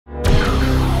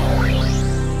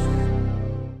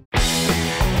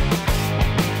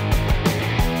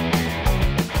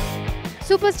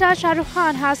Superstar Shah Rukh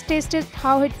Khan has tasted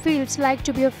how it feels like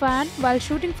to be a fan while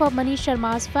shooting for Maneesh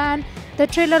Sharma's Fan, the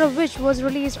trailer of which was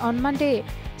released on Monday.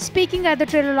 Speaking at the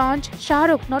trailer launch, Shah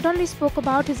Rukh not only spoke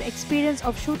about his experience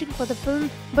of shooting for the film,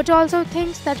 but also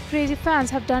things that crazy fans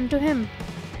have done to him.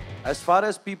 As far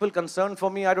as people concerned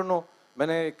for me, I don't know.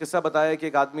 मैंने किस्सा बताया कि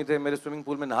एक आदमी थे मेरे swimming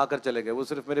pool में नहा कर चले गए. वो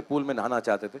सिर्फ मेरे पूल में नहाना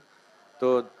चाहते थे.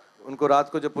 तो उनको रात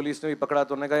को जब पुलिस ने भी पकड़ा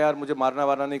तो उन्होंने कहा यार मुझे मारना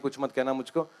वारना नहीं, कुछ मत कहना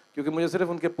मुझको, क्योंकि मुझे सिर्फ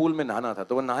उनके पूल में नहाना था.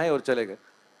 तो वो नहाए और चले गए.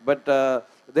 But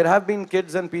there have been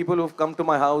kids and people who've come to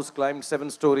my house, climbed 7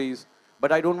 stories.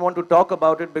 But I don't want to talk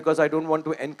about it because I don't want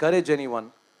to encourage anyone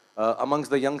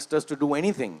amongst the youngsters to do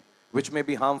anything which may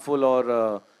be harmful or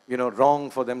wrong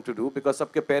for them to do, because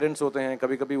सबके parents होते हैं,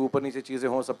 कभी-कभी ऊपर नीचे चीजें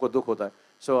हों, सबको दुख होता है.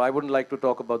 So I wouldn't like to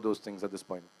talk about those things at this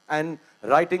point. And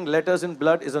writing letters in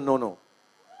blood is a no-no.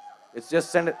 It's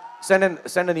just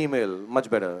send an email, much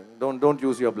better. Don't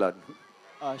use your blood.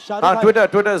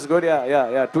 Twitter is good.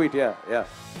 Yeah. Tweet. Yeah.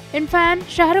 In Fan,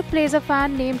 Shah Rukh plays a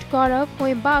fan named Gaurav who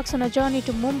embarks on a journey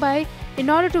to Mumbai in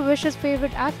order to wish his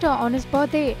favorite actor on his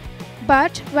birthday.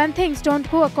 But when things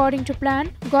don't go according to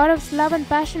plan, Gaurav's love and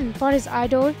passion for his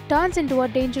idol turns into a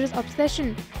dangerous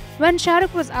obsession. When Shah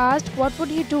Rukh was asked what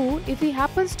would he do if he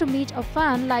happens to meet a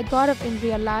fan like Gaurav in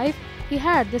real life, he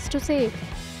had this to say.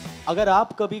 अगर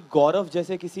आप कभी गौरव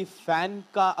जैसे किसी fan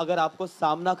का अगर आपको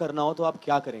सामना करना हो तो आप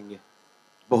क्या करेंगे?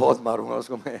 बहुत मारूंगा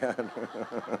उसको मैं यार.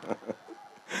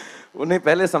 उन्हें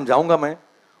पहले समझाऊंगा मैं.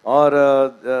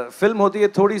 और फिल्म होती है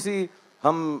थोड़ी सी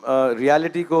हम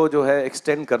रियलिटी को जो है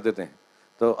एक्सटेंड कर देते हैं,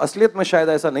 तो असलियत में शायद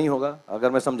ऐसा नहीं होगा.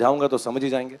 अगर मैं समझाऊंगा तो समझ ही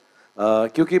जाएंगे,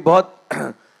 क्योंकि बहुत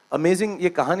अमेजिंग ये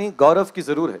कहानी गौरव की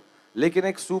ज़रूर है, लेकिन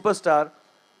एक सुपरस्टार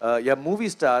या मूवी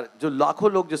स्टार जो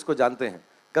लाखों लोग जिसको जानते हैं,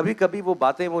 कभी कभी वो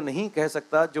बातें वो नहीं कह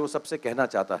सकता जो सबसे कहना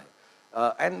चाहता है.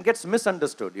 And gets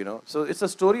misunderstood, So it's a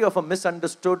story of a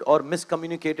misunderstood or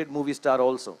miscommunicated movie star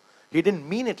also. He didn't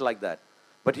mean it like that,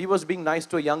 but he was being nice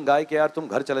to a young guy कि यार तुम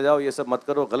घर चले जाओ, ये सब मत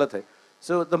करो, गलत है.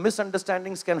 So the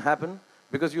misunderstandings can happen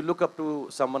because you look up to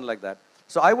someone like that.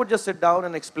 So I would just sit down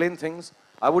and explain things.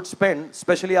 I would spend,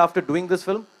 especially after doing this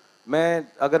film, मैं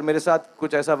अगर मेरे साथ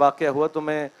कुछ ऐसा वाक़या हुआ तो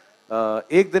मैं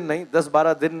एक दिन नहीं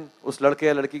 10-12 दिन उस लड़के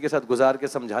या लड़की के साथ गुजार के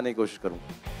समझाने की कोशिश करूँ.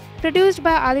 Produced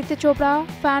by Aditya Chopra,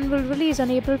 Fan will release on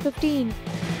April 15.